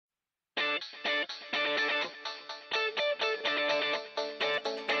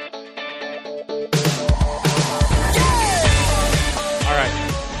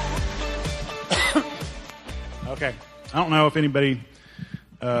Okay, I don't know if anybody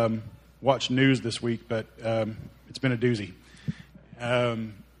watched news this week, but it's been a doozy.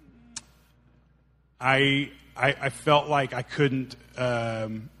 I felt like I couldn't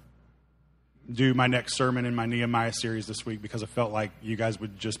do my next sermon in my Nehemiah series this week because I felt like you guys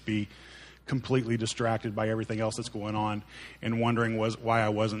would just be completely distracted by everything else that's going on and wondering why I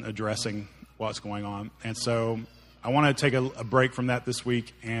wasn't addressing what's going on. And so I want to take a break from that this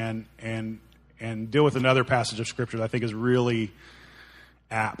week and deal with another passage of Scripture that I think is really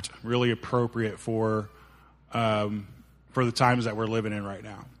apt, really appropriate for the times that we're living in right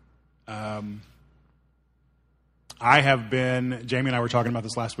now. I have been, Jamie and I were talking about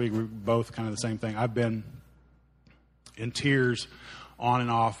this last week, we were both kind of the same thing. I've been in tears on and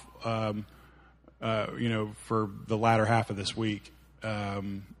off, for the latter half of this week.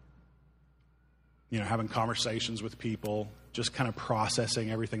 Having conversations with people, just kind of processing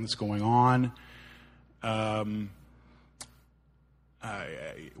everything that's going on.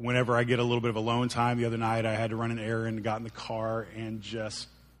 Whenever I get a little bit of alone time, the other night I had to run an errand, got in the car, and just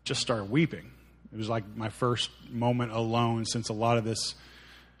started weeping. It was like my first moment alone since a lot of this,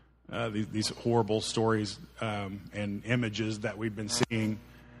 these horrible stories and images that we've been seeing.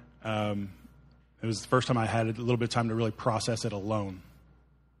 It was the first time I had a little bit of time to really process it alone.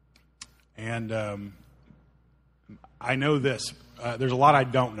 And I know this. There's a lot I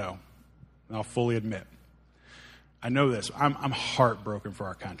don't know, and I'll fully admit. I know this. I'm heartbroken for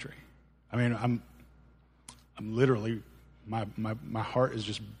our country. I mean, I'm literally, my heart is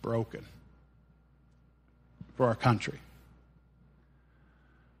just broken for our country.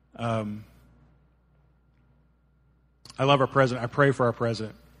 I love our president. I pray for our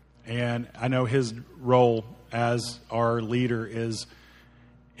president. And I know his role as our leader is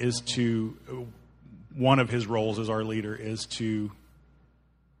to, one of his roles as our leader is to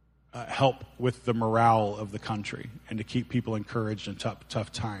help with the morale of the country and to keep people encouraged in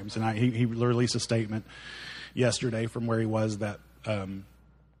tough times. And he released a statement yesterday from where he was that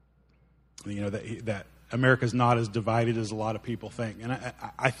that America's not as divided as a lot of people think. And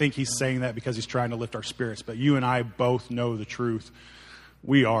I think he's saying that because he's trying to lift our spirits. But you and I both know the truth.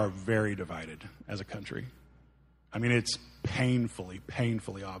 We are very divided as a country. I mean, it's painfully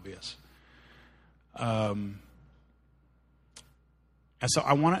obvious. And so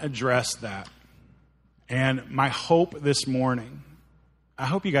I want to address that. And my hope this morning, I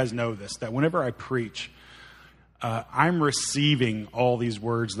hope you guys know this, that whenever I preach, I'm receiving all these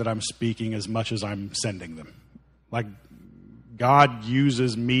words that I'm speaking as much as I'm sending them. Like, God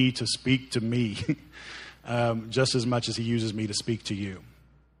uses me to speak to me just as much as he uses me to speak to you.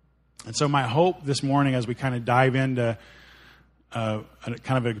 And so my hope this morning as we kind of dive into a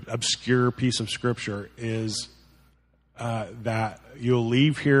kind of an obscure piece of Scripture is that you'll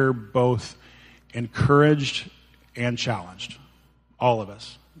leave here both encouraged and challenged. All of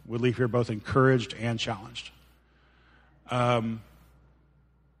us would leave here both encouraged and challenged. I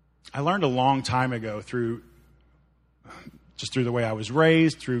learned a long time ago through the way I was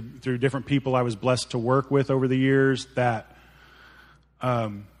raised, through different people I was blessed to work with over the years, that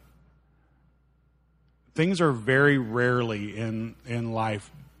things are very rarely in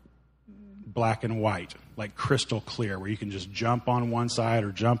life black and white, like crystal clear, where you can just jump on one side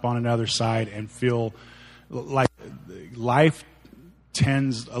or jump on another side and feel like life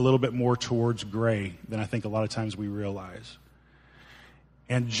tends a little bit more towards gray than I think a lot of times we realize.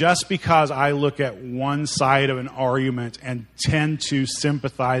 And just because I look at one side of an argument and tend to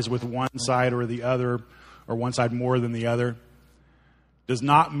sympathize with one side or the other, or one side more than the other, does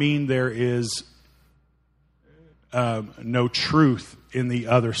not mean there is no truth in the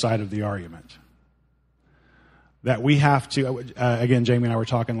other side of the argument. That we have to, again, Jamie and I were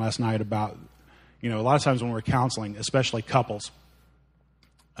talking last night about, a lot of times when we're counseling, especially couples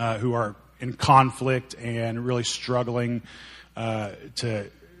who are in conflict and really struggling to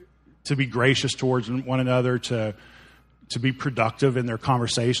be gracious towards one another, to be productive in their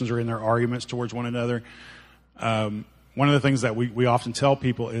conversations or in their arguments towards one another. One of the things that we often tell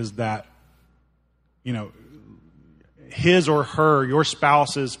people is that, his or her, your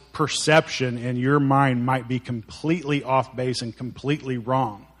spouse's perception in your mind might be completely off base and completely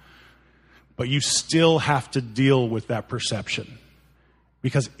wrong. But you still have to deal with that perception.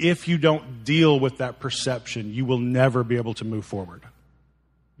 Because if you don't deal with that perception, you will never be able to move forward.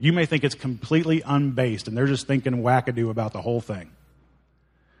 You may think it's completely unbased and they're just thinking wackadoo about the whole thing.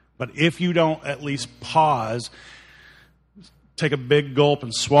 But if you don't at least pause, take a big gulp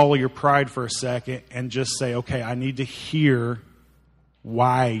and swallow your pride for a second and just say, okay, I need to hear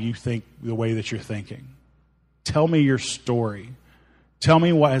why you think the way that you're thinking. Tell me your story. Tell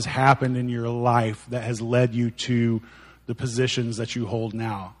me what has happened in your life that has led you to the positions that you hold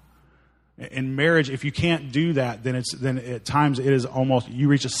now. In marriage, if you can't do that, then at times it is almost, you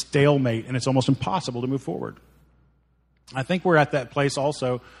reach a stalemate and it's almost impossible to move forward. I think we're at that place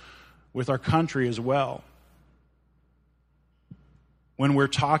also with our country as well. When we're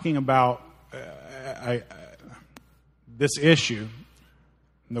talking about this issue,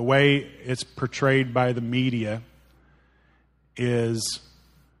 the way it's portrayed by the media is,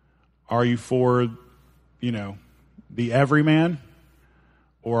 are you for, the everyman,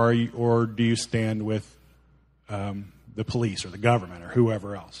 or do you stand with the police or the government or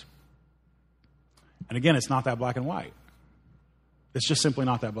whoever else? And again, it's not that black and white. It's just simply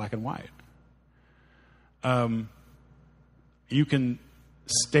not that black and white. You can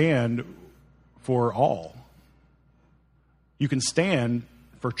stand for all. You can stand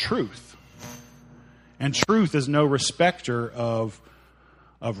for truth. And truth is no respecter of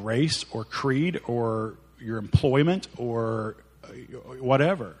race or creed or your employment or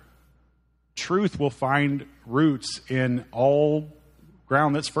whatever. Truth will find roots in all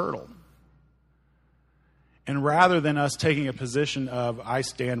ground that's fertile. And rather than us taking a position of, I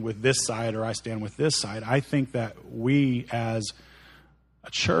stand with this side or I stand with this side, I think that we as a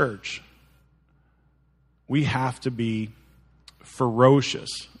church, we have to be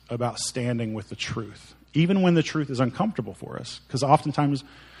ferocious about standing with the truth, even when the truth is uncomfortable for us. Because oftentimes,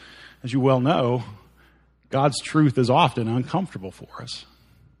 as you well know, God's truth is often uncomfortable for us.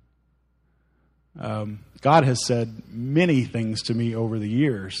 God has said many things to me over the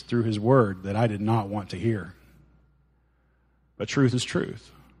years through His Word that I did not want to hear. But truth is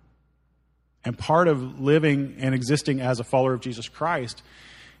truth. And part of living and existing as a follower of Jesus Christ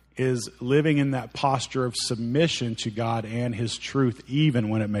is living in that posture of submission to God and His truth, even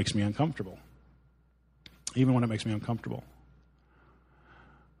when it makes me uncomfortable. Even when it makes me uncomfortable.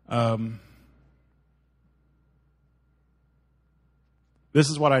 This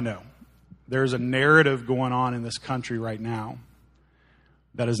is what I know. There's a narrative going on in this country right now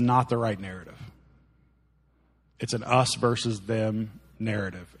that is not the right narrative. It's an us versus them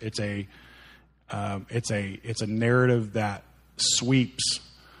narrative. It's a narrative that sweeps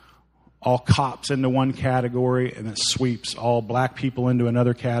all cops into one category and that sweeps all black people into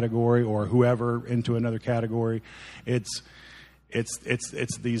another category or whoever into another category. It's a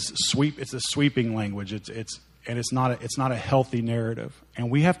sweeping language. It's not a healthy narrative. And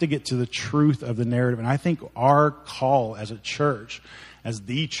we have to get to the truth of the narrative. And I think our call as a church, as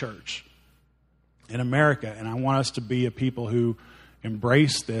the church in America, and I want us to be a people who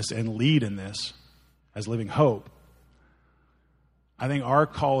embrace this and lead in this as Living Hope. I think our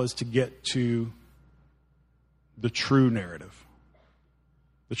call is to get to the true narrative.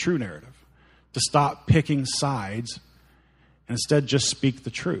 The true narrative. To stop picking sides and instead just speak the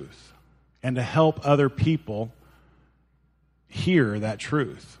truth. And to help other people hear that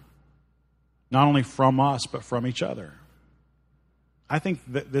truth. Not only from us, but from each other. I think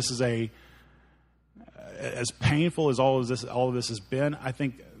that this is as painful as all of this has been, I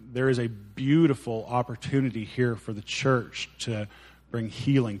think there is a beautiful opportunity here for the church to bring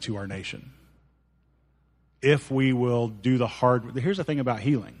healing to our nation. If we will do the hard... Here's the thing about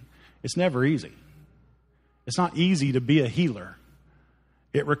healing. It's never easy. It's not easy to be a healer.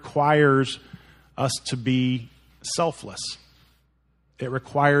 It requires us to be selfless. It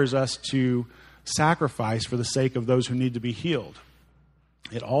requires us to sacrifice for the sake of those who need to be healed.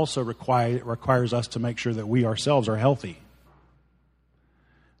 It also requires us to make sure that we ourselves are healthy.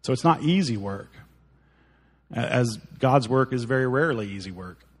 So it's not easy work, as God's work is very rarely easy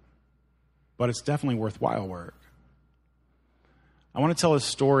work. But it's definitely worthwhile work. I want to tell a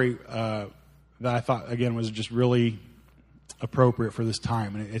story that I thought, again, was just really appropriate for this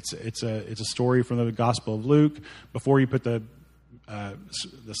time. And it's a story from the Gospel of Luke. Before you put the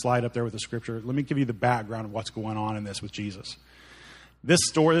slide up there with the scripture, let me give you the background of what's going on in this with Jesus.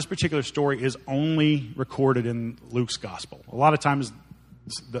 This particular story is only recorded in Luke's Gospel. A lot of times,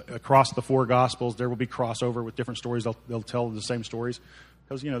 across the four Gospels, there will be crossover with different stories. They'll tell the same stories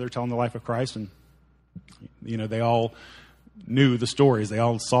because they're telling the life of Christ, and they all knew the stories. They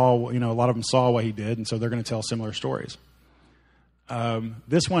all saw, a lot of them saw what He did, and so they're going to tell similar stories.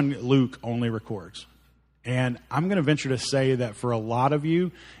 This one, Luke only records. And I'm going to venture to say that for a lot of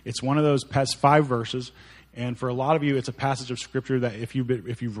you, it's one of those past 5 verses. And for a lot of you, it's a passage of Scripture that if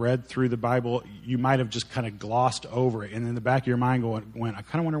you've read through the Bible, you might have just kind of glossed over it. And in the back of your mind went, I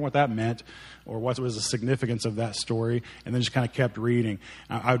kind of wonder what that meant or what was the significance of that story, and then just kind of kept reading.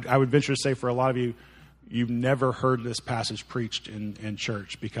 I would venture to say for a lot of you, you've never heard this passage preached in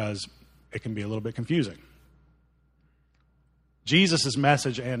church because it can be a little bit confusing. Jesus'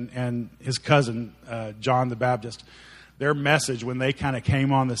 message and his cousin, John the Baptist, their message when they kind of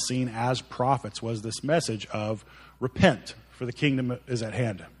came on the scene as prophets was this message of repent, for the kingdom is at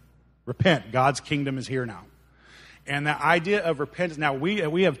hand. Repent, God's kingdom is here now. And the idea of repentance, now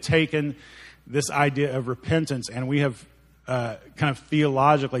we have taken this idea of repentance and we have kind of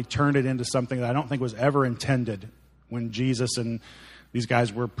theologically turned it into something that I don't think was ever intended when Jesus and these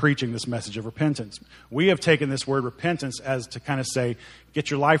guys were preaching this message of repentance. We have taken this word repentance as to kind of say, get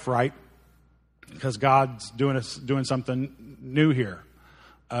your life right, because God's doing something new here.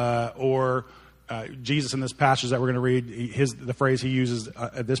 Jesus in this passage that we're going to read, the phrase he uses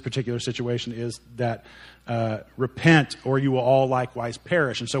at this particular situation is that repent or you will all likewise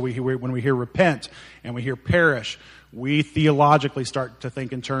perish. And so when we hear repent and we hear perish, we theologically start to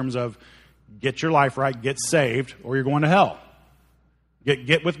think in terms of get your life right, get saved, or you're going to hell.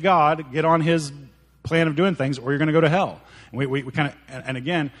 Get with God, get on his plan of doing things, or you're going to go to hell. And we kind of, and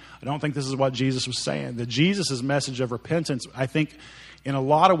again, I don't think this is what Jesus was saying. That Jesus' message of repentance, I think, in a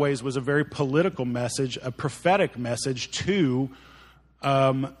lot of ways, was a very political message, a prophetic message to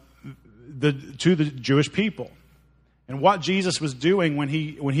the Jewish people. And what Jesus was doing when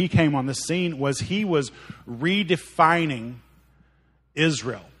he came on the scene was he was redefining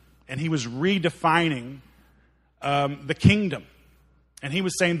Israel, and he was redefining the kingdom. And he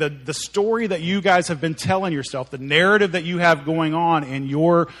was saying that the story that you guys have been telling yourself, the narrative that you have going on in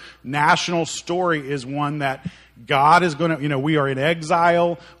your national story is one that God is going to, we are in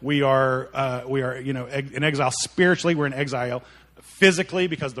exile. We are in exile spiritually. We're in exile physically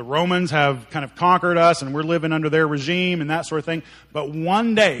because the Romans have kind of conquered us and we're living under their regime and that sort of thing. But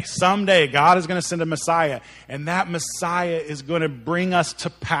one day, someday, God is going to send a Messiah, and that Messiah is going to bring us to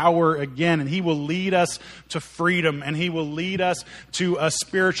power again, and he will lead us to freedom, and he will lead us to a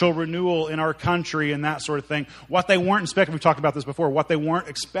spiritual renewal in our country and that sort of thing. What they weren't expecting, we've talked about this before, what they weren't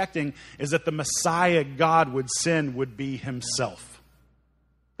expecting is that the Messiah God would send would be himself.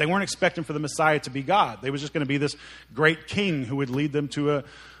 They weren't expecting for the Messiah to be God. They was just going to be this great king who would lead them to a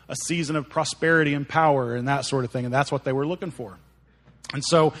season of prosperity and power and that sort of thing. And that's what they were looking for. And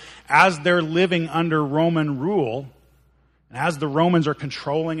so as they're living under Roman rule, and as the Romans are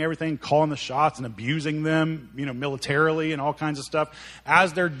controlling everything, calling the shots and abusing them, militarily and all kinds of stuff,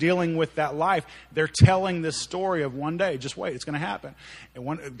 as they're dealing with that life, they're telling this story of one day, just wait, it's going to happen.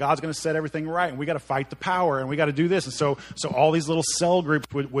 And God's going to set everything right, and we got to fight the power, and we got to do this. And so all these little cell groups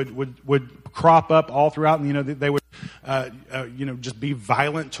would crop up all throughout, and they would just be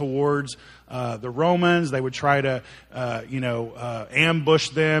violent towards the Romans. They would try to ambush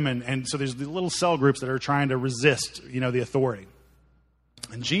them, and so there's the little cell groups that are trying to resist the authority.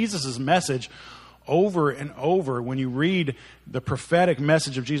 And Jesus' message over and over, when you read the prophetic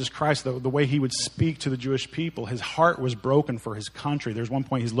message of Jesus Christ, the way he would speak to the Jewish people, his heart was broken for his country. There's one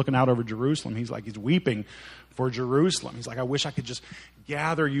point he's looking out over Jerusalem. He's weeping for Jerusalem. He's like, I wish I could just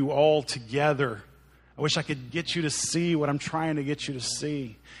gather you all together. I wish I could get you to see what I'm trying to get you to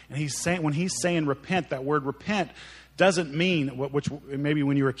see. And when he's saying repent, that word repent doesn't mean, which maybe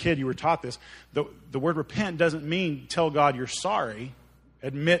when you were a kid you were taught this, the word repent doesn't mean tell God you're sorry,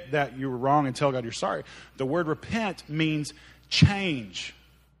 admit that you were wrong and tell God you're sorry. The word repent means change.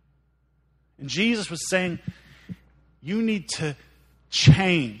 And Jesus was saying, you need to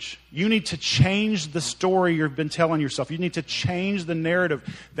change. You need to change the story you've been telling yourself. You need to change the narrative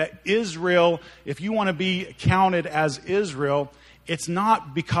that Israel, if you want to be counted as Israel, it's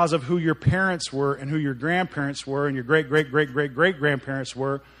not because of who your parents were and who your grandparents were and your great-great-great-great-great-grandparents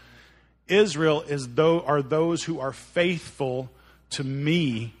were. Israel are those who are faithful to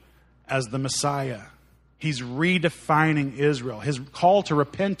me as the Messiah. He's redefining Israel. His call to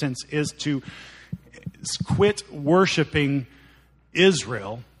repentance is to quit worshiping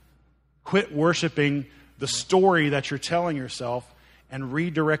Israel, quit worshiping the story that you're telling yourself, and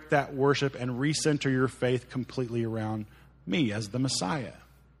redirect that worship and recenter your faith completely around me as the Messiah.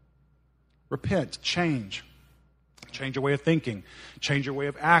 Repent, change. Change your way of thinking. Change your way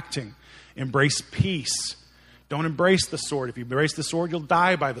of acting. Embrace peace. Don't embrace the sword. If you embrace the sword, you'll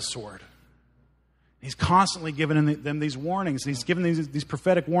die by the sword. He's constantly giving them these warnings. And he's giving these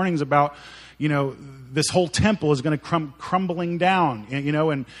prophetic warnings about, this whole temple is going to come crumbling down,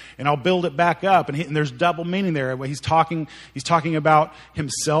 and I'll build it back up. And there's double meaning there. He's talking about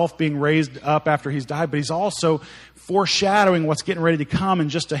himself being raised up after he's died, but he's also foreshadowing what's getting ready to come in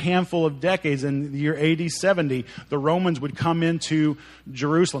just a handful of decades. In the year AD 70, the Romans would come into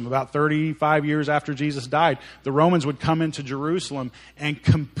Jerusalem. About 35 years after Jesus died, the Romans would come into Jerusalem and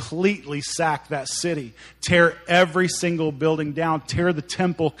completely sack that city, tear every single building down, tear the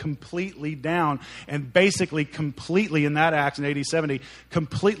temple completely down, and basically completely, in that act in AD 70,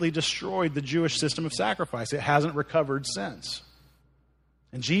 completely destroyed the Jewish system of sacrifice. It hasn't recovered since.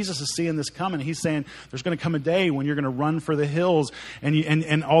 And Jesus is seeing this coming. He's saying there's going to come a day when you're going to run for the hills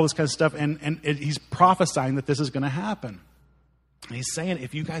and all this kind of stuff. And he's prophesying that this is going to happen. And he's saying,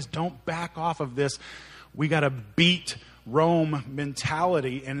 if you guys don't back off of this, we got to beat Rome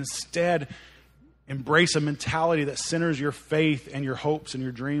mentality and instead embrace a mentality that centers your faith and your hopes and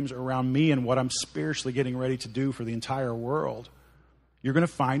your dreams around me and what I'm spiritually getting ready to do for the entire world. You're going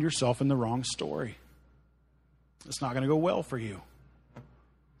to find yourself in the wrong story. It's not going to go well for you.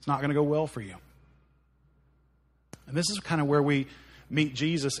 It's not going to go well for you. And this is kind of where we meet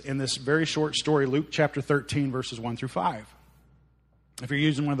Jesus in this very short story, Luke chapter 13, verses 1 through 5. If you're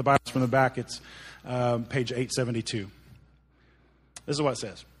using one of the Bibles from the back, it's page 872. This is what it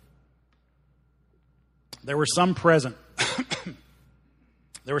says. There were some present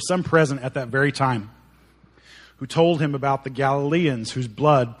at that very time who told him about the Galileans whose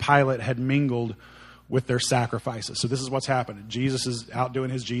blood Pilate had mingled with their sacrifices. So this is what's happening. Jesus is out doing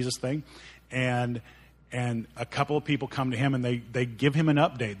his Jesus thing, and a couple of people come to him and they give him an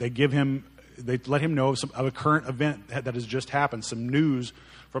update. They let him know of a current event that has just happened, some news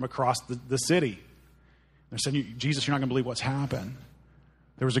from across the city. They're saying, Jesus, you're not going to believe what's happened.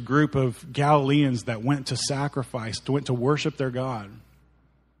 There was a group of Galileans that went to sacrifice, went to worship their God,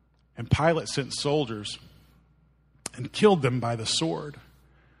 and Pilate sent soldiers and killed them by the sword.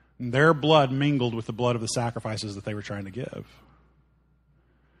 Their blood mingled with the blood of the sacrifices that they were trying to give.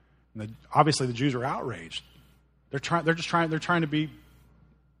 Obviously, the Jews are outraged. They're trying to be,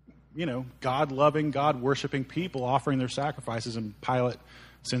 God-loving, God-worshiping people offering their sacrifices, and Pilate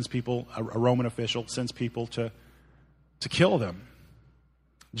sends people, a Roman official sends people to kill them.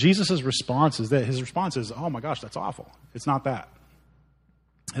 Jesus' response is that his response is, "Oh my gosh, that's awful." It's not that.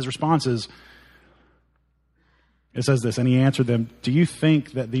 His response is, it says this, and he answered them, "Do you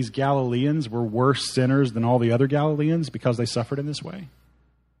think that these Galileans were worse sinners than all the other Galileans because they suffered in this way?"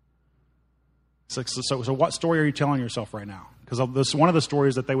 So what story are you telling yourself right now? Because one of the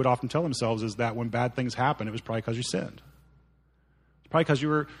stories that they would often tell themselves is that when bad things happen, it was probably because you sinned. It's probably because you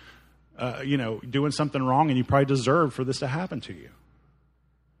were, doing something wrong and you probably deserved for this to happen to you.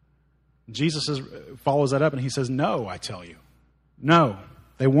 Jesus follows that up and he says, "No, I tell you. No,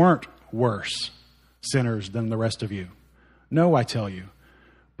 they weren't worse sinners than the rest of you. No, I tell you.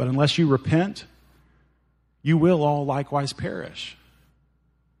 But unless you repent, you will all likewise perish."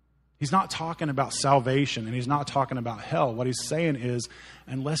 He's not talking about salvation and he's not talking about hell. What he's saying is,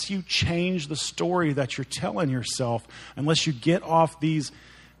 unless you change the story that you're telling yourself, unless you get off these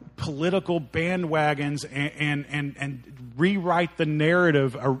political bandwagons and rewrite the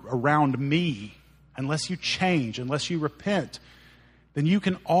narrative around me, unless you change, unless you repent, then you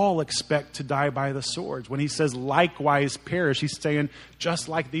can all expect to die by the swords. When he says likewise perish, he's saying just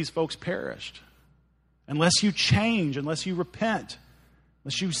like these folks perished. Unless you change, unless you repent,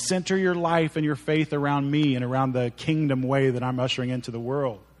 unless you center your life and your faith around me and around the kingdom way that I'm ushering into the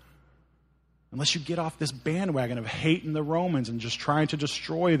world, unless you get off this bandwagon of hating the Romans and just trying to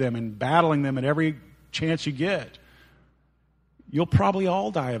destroy them and battling them at every chance you get, you'll probably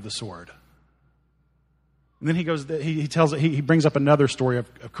all die of the sword. And then he brings up another story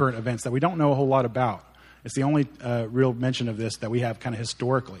of current events that we don't know a whole lot about. It's the only real mention of this that we have kind of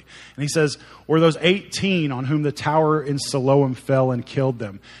historically. And he says, "Were those 18 on whom the tower in Siloam fell and killed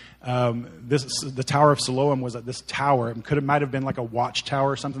them?" The Tower of Siloam was this tower. It might have been like a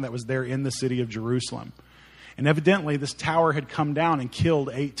watchtower or something that was there in the city of Jerusalem. And evidently this tower had come down and killed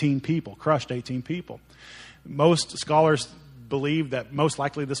 18 people, crushed 18 people. Most scholars believe that most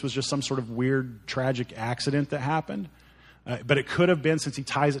likely this was just some sort of weird, tragic accident that happened. But it could have been, since he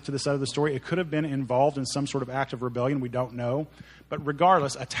ties it to this other the story, it could have been involved in some sort of act of rebellion. We don't know. But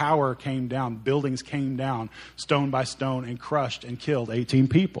regardless, a tower came down, buildings came down, stone by stone, and crushed and killed 18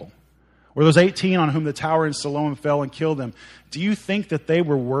 people. Were those 18 on whom the tower in Siloam fell and killed them, do you think that they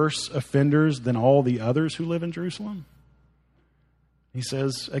were worse offenders than all the others who live in Jerusalem? He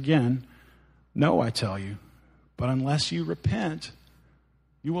says, again, "No, I tell you, but unless you repent,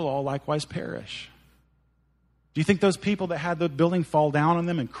 you will all likewise perish." Do you think those people that had the building fall down on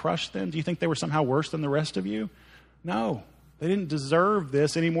them and crush them, do you think they were somehow worse than the rest of you? No, They didn't deserve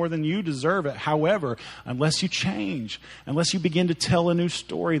this any more than you deserve it. However, unless you change, unless you begin to tell a new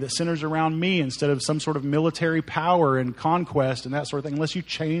story that centers around me instead of some sort of military power and conquest and that sort of thing, unless you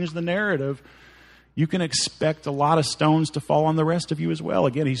change the narrative, you can expect a lot of stones to fall on the rest of you as well.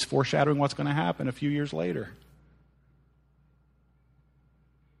 Again, he's foreshadowing what's going to happen a few years later.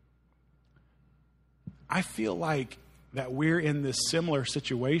 I feel like that we're in this similar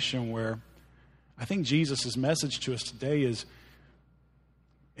situation where I think Jesus' message to us today is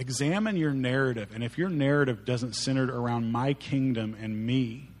examine your narrative. And if your narrative doesn't center around my kingdom and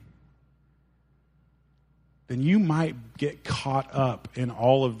me, then you might get caught up in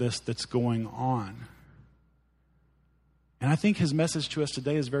all of this that's going on. And I think his message to us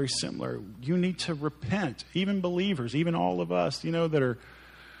today is very similar. You need to repent, even believers, even all of us, that are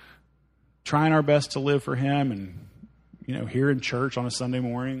trying our best to live for him and, here in church on a Sunday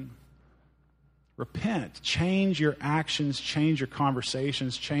morning. Repent. Change your actions, change your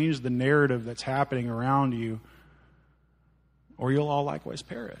conversations, change the narrative that's happening around you, or you'll all likewise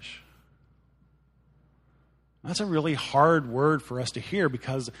perish. That's a really hard word for us to hear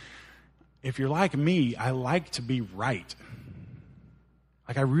because if you're like me, I like to be right.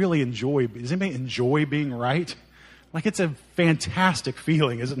 Like I really enjoy, does anybody enjoy being right? Like it's a fantastic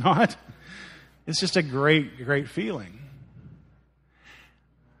feeling, is it not? It's just a great, great feeling.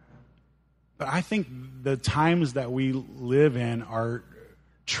 But I think the times that we live in are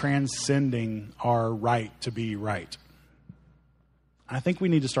transcending our right to be right. I think we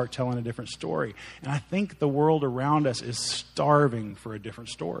need to start telling a different story. And I think the world around us is starving for a different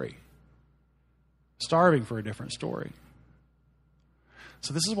story. Starving for a different story.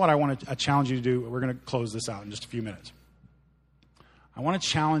 So this is what I want to challenge you to do. We're going to close this out in just a few minutes. I want to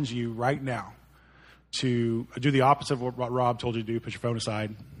challenge you right now to do the opposite of what Rob told you to do. Put your phone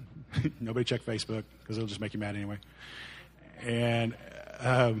aside. Nobody check Facebook because it'll just make you mad anyway. And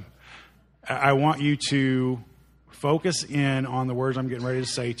I want you to focus in on the words I'm getting ready to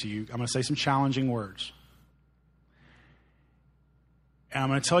say to you. I'm going to say some challenging words. And I'm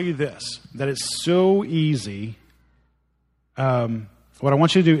going to tell you this, that it's so easy. What I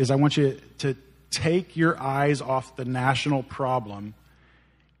want you to do is I want you to take your eyes off the national problem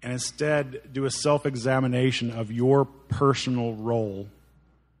and instead do a self-examination of your personal role,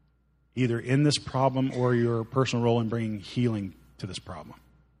 either in this problem or your personal role in bringing healing to this problem.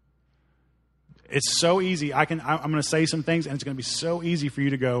 It's so easy. I'm going to say some things, and it's going to be so easy for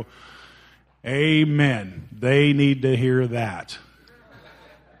you to go, amen. They need to hear that.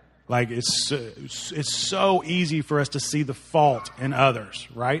 Like it's so easy for us to see the fault in others,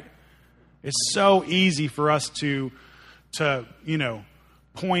 right? It's so easy for us to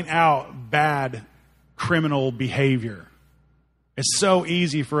point out bad criminal behavior. It's so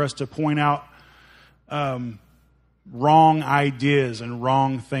easy for us to point out wrong ideas and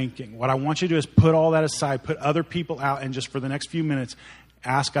wrong thinking. What I want you to do is put all that aside, put other people out, and just for the next few minutes,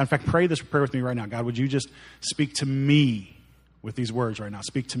 ask God. In fact, pray this prayer with me right now. God, would you just speak to me with these words right now?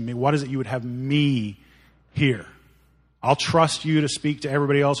 Speak to me. What is it you would have me hear? I'll trust you to speak to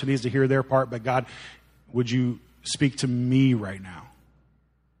everybody else who needs to hear their part, but God, would you speak to me right now?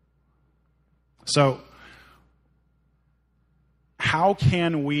 So, how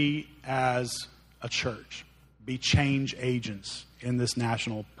can we as a church be change agents in this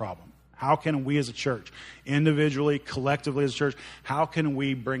national problem? How can we as a church, individually, collectively as a church, how can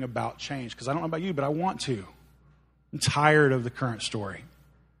we bring about change? Because I don't know about you, but I want to. I'm tired of the current story.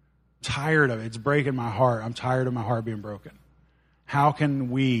 I'm tired of it. It's breaking my heart. I'm tired of my heart being broken. How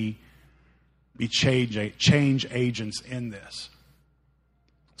can we be change agents in this?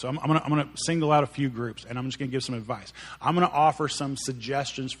 So I'm going to single out a few groups, and I'm just going to give some advice. I'm going to offer some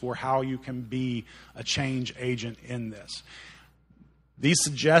suggestions for how you can be a change agent in this. These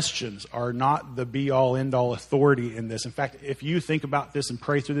suggestions are not the be-all, end-all authority in this. In fact, if you think about this and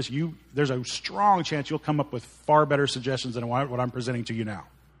pray through this, there's a strong chance you'll come up with far better suggestions than what I'm presenting to you now.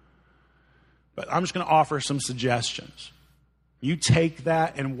 But I'm just going to offer some suggestions. You take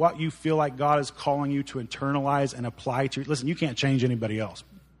that and what you feel like God is calling you to internalize and apply to. Listen, you can't change anybody else.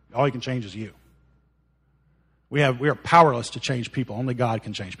 All you can change is you. We are powerless to change people. Only God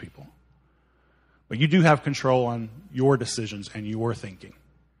can change people. But you do have control on your decisions and your thinking.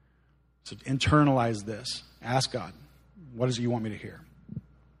 So internalize this. Ask God, what is it you want me to hear?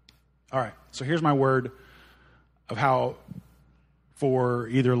 All right, so here's my word of how for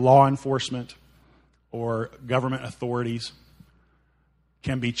either law enforcement or government authorities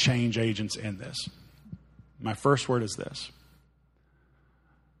can be change agents in this. My first word is this.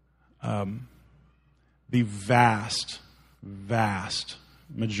 The vast, vast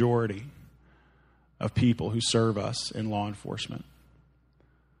majority of people who serve us in law enforcement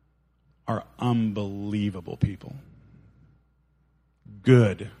are unbelievable people.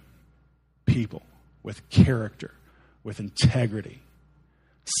 Good people with character, with integrity,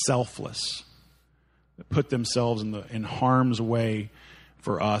 selfless, that put themselves in harm's way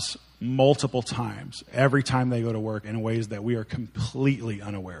for us multiple times, every time they go to work, in ways that we are completely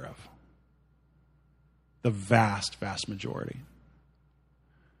unaware of. The vast, vast majority.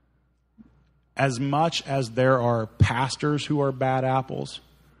 As much as there are pastors who are bad apples,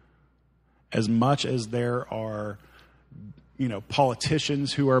 as much as there are,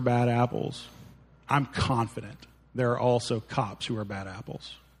 politicians who are bad apples, I'm confident there are also cops who are bad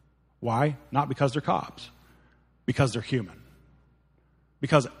apples. Why? Not because they're cops, because they're human.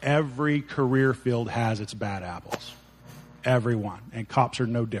 Because every career field has its bad apples. Every one. And cops are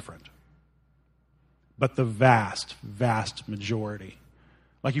no different. But the vast, vast majority,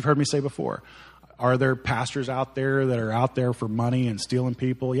 like you've heard me say before, are there pastors out there that are out there for money and stealing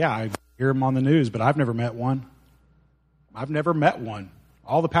people? Yeah, I hear them on the news, but I've never met one. I've never met one.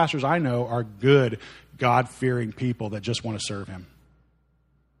 All the pastors I know are good, God-fearing people that just want to serve him.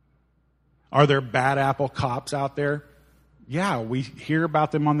 Are there bad apple cops out there? Yeah, we hear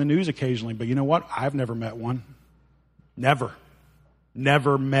about them on the news occasionally, but you know what? I've never met one. Never.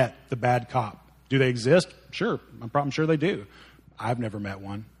 Never met the bad cop. Do they exist? Sure. I'm sure they do. I've never met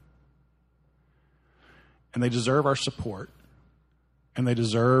one. And they deserve our support. And they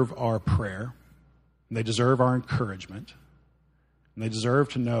deserve our prayer. And they deserve our encouragement. And they deserve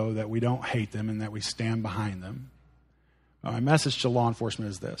to know that we don't hate them and that we stand behind them. My message to law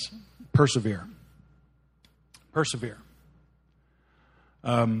enforcement is this. Persevere. Persevere.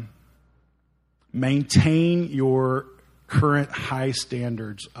 Maintain your current high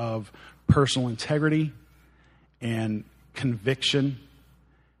standards of personal integrity and conviction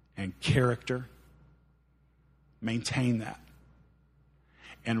and character. Maintain that.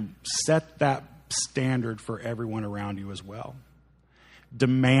 And set that standard for everyone around you as well.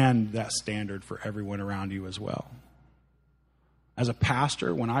 Demand that standard for everyone around you as well. As a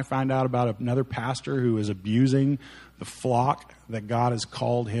pastor, when I find out about another pastor who is abusing the flock that God has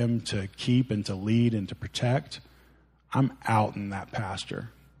called him to keep and to lead and to protect, I'm out in that pastor.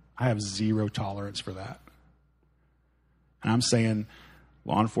 I have zero tolerance for that. And I'm saying,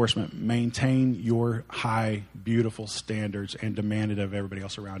 law enforcement, maintain your high, beautiful standards and demand it of everybody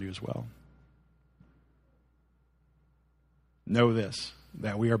else around you as well. Know this,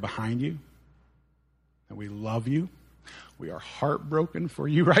 that we are behind you, that we love you. We are heartbroken for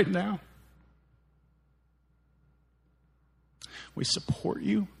you right now. We support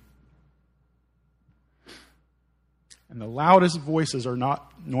you. And the loudest voices are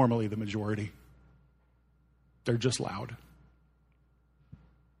not normally the majority. They're just loud.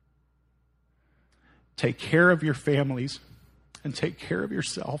 Take care of your families and take care of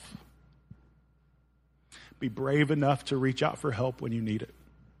yourself. Be brave enough to reach out for help when you need it.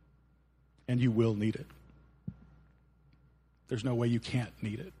 And you will need it. There's no way you can't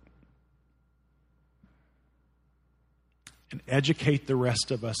need it. And educate the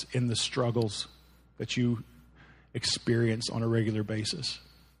rest of us in the struggles that you experience on a regular basis.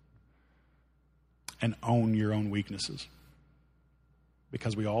 And own your own weaknesses.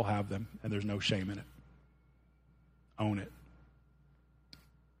 Because we all have them, and there's no shame in it. Own it.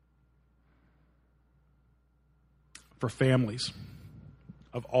 For families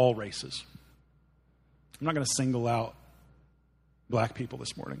of all races, I'm not going to single out black people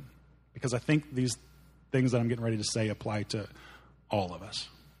this morning, because I think these things that I'm getting ready to say apply to all of us.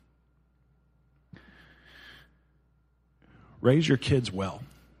 Raise your kids well.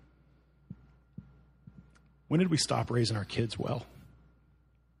 When did we stop raising our kids well?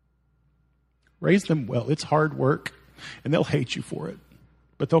 Raise them well. It's hard work, and they'll hate you for it,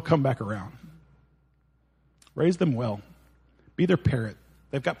 but they'll come back around. Raise them well. Be their parent.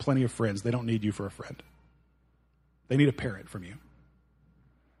 They've got plenty of friends. They don't need you for a friend. They need a parent from you.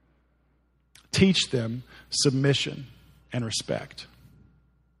 Teach them submission and respect.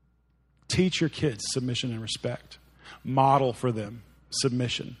 Teach your kids submission and respect. Model for them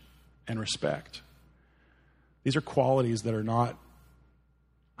submission and respect. These are qualities that are not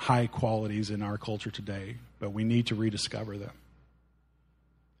high qualities in our culture today, but we need to rediscover them.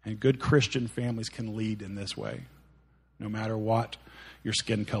 And good Christian families can lead in this way, no matter what your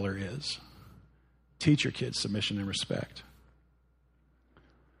skin color is. Teach your kids submission and respect.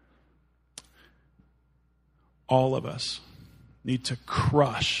 All of us need to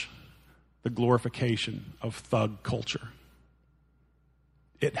crush the glorification of thug culture.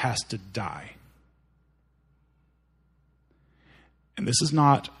 It has to die. And this is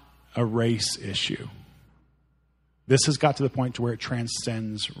not a race issue. This has got to the point to where it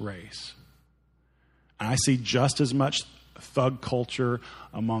transcends race. And I see just as much thug culture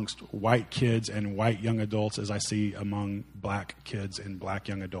amongst white kids and white young adults as I see among black kids and black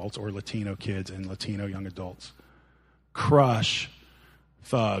young adults, or Latino kids and Latino young adults. Crush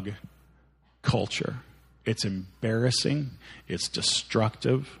thug culture. It's embarrassing, it's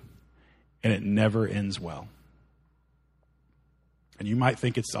destructive, and it never ends well. And you might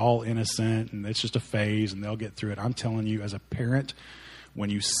think it's all innocent and it's just a phase and they'll get through it. I'm telling you, as a parent,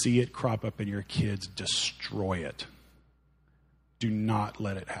 when you see it crop up in your kids, destroy it. Do not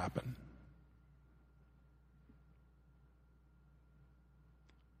let it happen.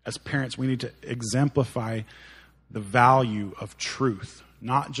 As parents, we need to exemplify the value of truth,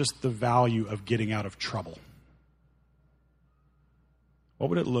 not just the value of getting out of trouble. What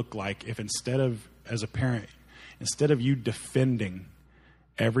would it look like if as a parent, instead of you defending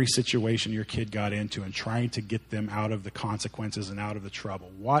every situation your kid got into and trying to get them out of the consequences and out of the trouble,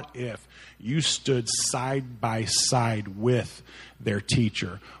 what if you stood side by side with their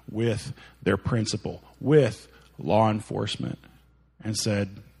teacher, with their principal, with law enforcement, and said,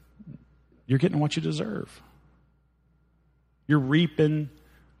 you're getting what you deserve. You're reaping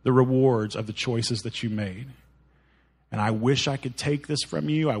the rewards of the choices that you made. And I wish I could take this from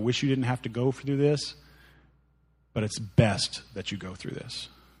you. I wish you didn't have to go through this. But it's best that you go through this.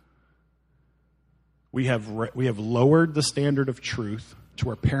 We have lowered the standard of truth to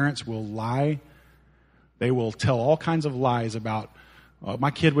where parents will lie. They will tell all kinds of lies about,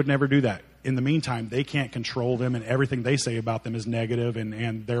 my kid would never do that. In the meantime, they can't control them, and everything they say about them is negative,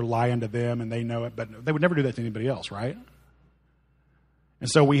 and they're lying to them, and they know it. But they would never do that to anybody else, right? And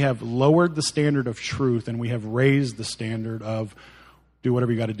so we have lowered the standard of truth, and we have raised the standard of do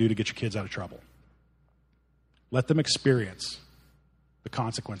whatever you got to do to get your kids out of trouble. Let them experience the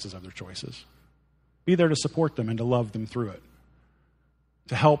consequences of their choices. Be there to support them and to love them through it,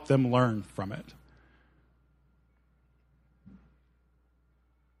 to help them learn from it.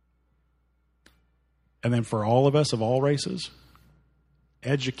 And then for all of us of all races,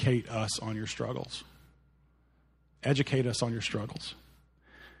 educate us on your struggles. Educate us on your struggles.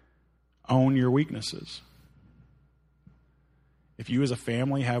 Own your weaknesses. If you as a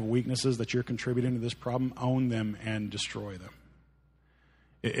family have weaknesses that you're contributing to this problem, own them and destroy them.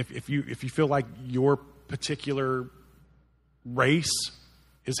 If you feel like your particular race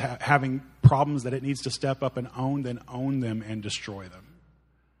is having problems that it needs to step up and own, then own them and destroy them.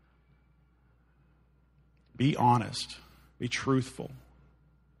 Be honest. Be truthful.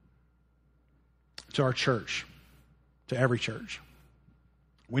 To our church, to every church,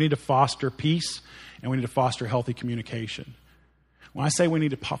 we need to foster peace and we need to foster healthy communication. When I say we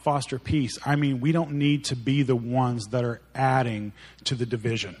need to foster peace, I mean we don't need to be the ones that are adding to the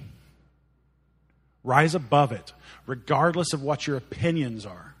division. Rise above it, regardless of what your opinions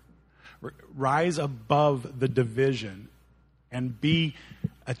are. Rise above the division and be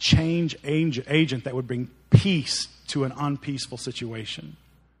a change agent that would bring peace to an unpeaceful situation.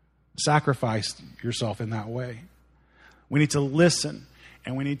 Sacrifice yourself in that way. We need to listen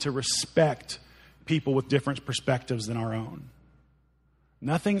and we need to respect people with different perspectives than our own.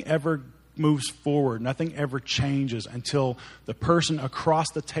 Nothing ever moves forward. Nothing ever changes until the person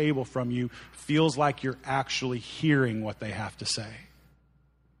across the table from you feels like you're actually hearing what they have to say.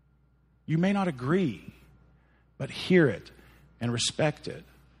 You may not agree, but hear it and respect it.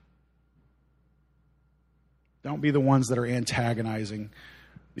 Don't be the ones that are antagonizing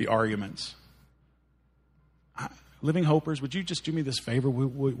the arguments. Living Hopers, would you just do me this favor?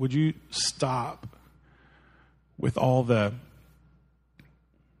 Would you stop with all the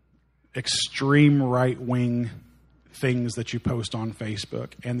extreme right-wing things that you post on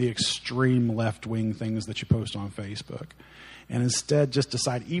Facebook and the extreme left-wing things that you post on Facebook? And instead just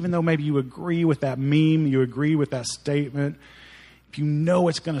decide, even though maybe you agree with that meme, you agree with that statement, if you know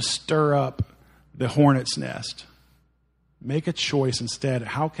it's going to stir up the hornet's nest, make a choice instead.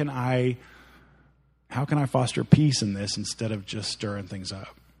 How can I foster peace in this instead of just stirring things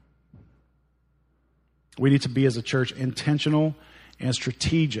up? We need to be, as a church, intentional and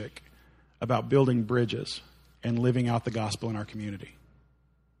strategic about building bridges and living out the gospel in our community.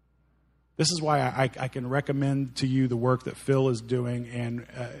 This is why I can recommend to you the work that Phil is doing, and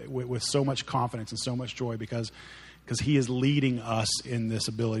with so much confidence and so much joy, because he is leading us in this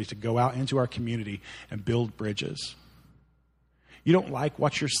ability to go out into our community and build bridges. You don't like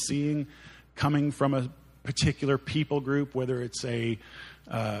what you're seeing coming from a particular people group, whether it's maybe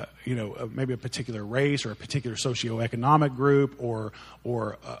a particular race or a particular socioeconomic group or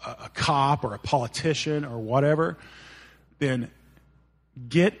a cop or a politician or whatever, then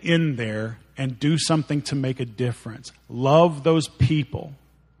Get in there and do something to make a difference. Love those people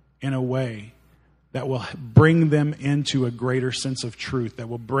in a way that will bring them into a greater sense of truth, that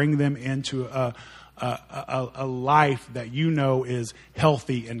will bring them into a life that you know is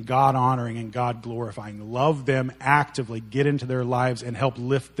healthy and God-honoring and God-glorifying. Love them actively. Get into their lives and help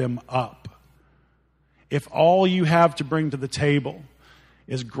lift them up. If all you have to bring to the table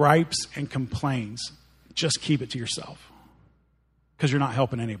is gripes and complaints, just keep it to yourself, because you're not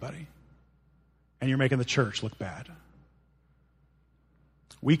helping anybody and you're making the church look bad.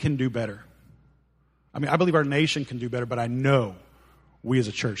 We can do better. I mean, I believe our nation can do better, but I know we as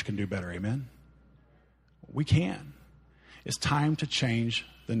a church can do better. Amen? We can. It's time to change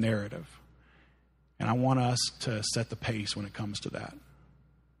the narrative. And I want us to set the pace when it comes to that.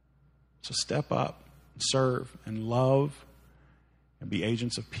 So step up, serve, and love, and be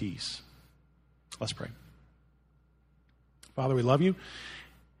agents of peace. Let's pray. Father, we love you.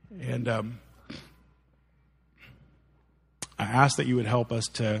 And I ask that you would help us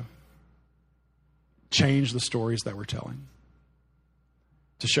to change the stories that we're telling,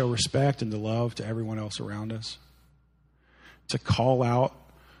 to show respect and to love to everyone else around us, to call out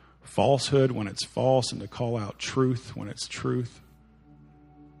falsehood when it's false and to call out truth when it's truth,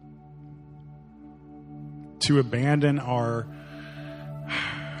 to abandon our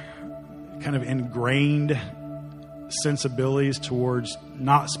kind of ingrained sensibilities towards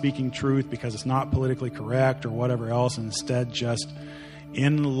not speaking truth because it's not politically correct or whatever else, and instead just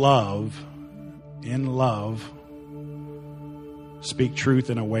in love, speak truth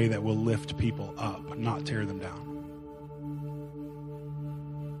in a way that will lift people up, not tear them down.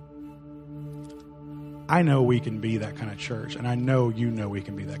 I know we can be that kind of church, and I know you know we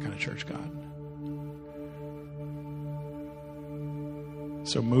can be that kind of church, God.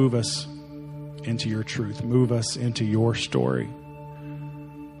 So move us into your truth. Move us into your story.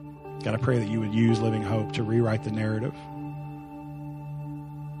 God, I pray that you would use Living Hope to rewrite the narrative.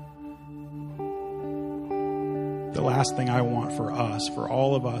 The last thing I want for us, for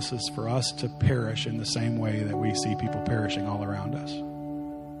all of us, is for us to perish in the same way that we see people perishing all around us.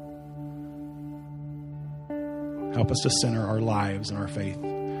 Help us to center our lives and our faith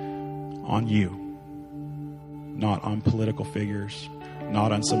on you, not on political figures,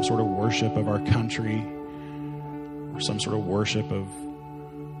 not on some sort of worship of our country or some sort of worship of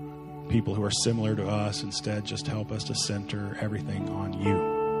people who are similar to us. Instead, just help us to center everything on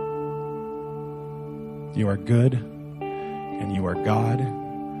you. You are good, and you are God,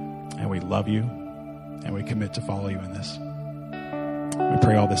 and we love you, and we commit to follow you in this. We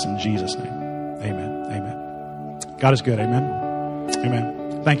pray all this in Jesus' name. Amen. Amen. God is good. Amen.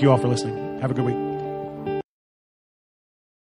 Amen. Thank you all for listening. Have a good week.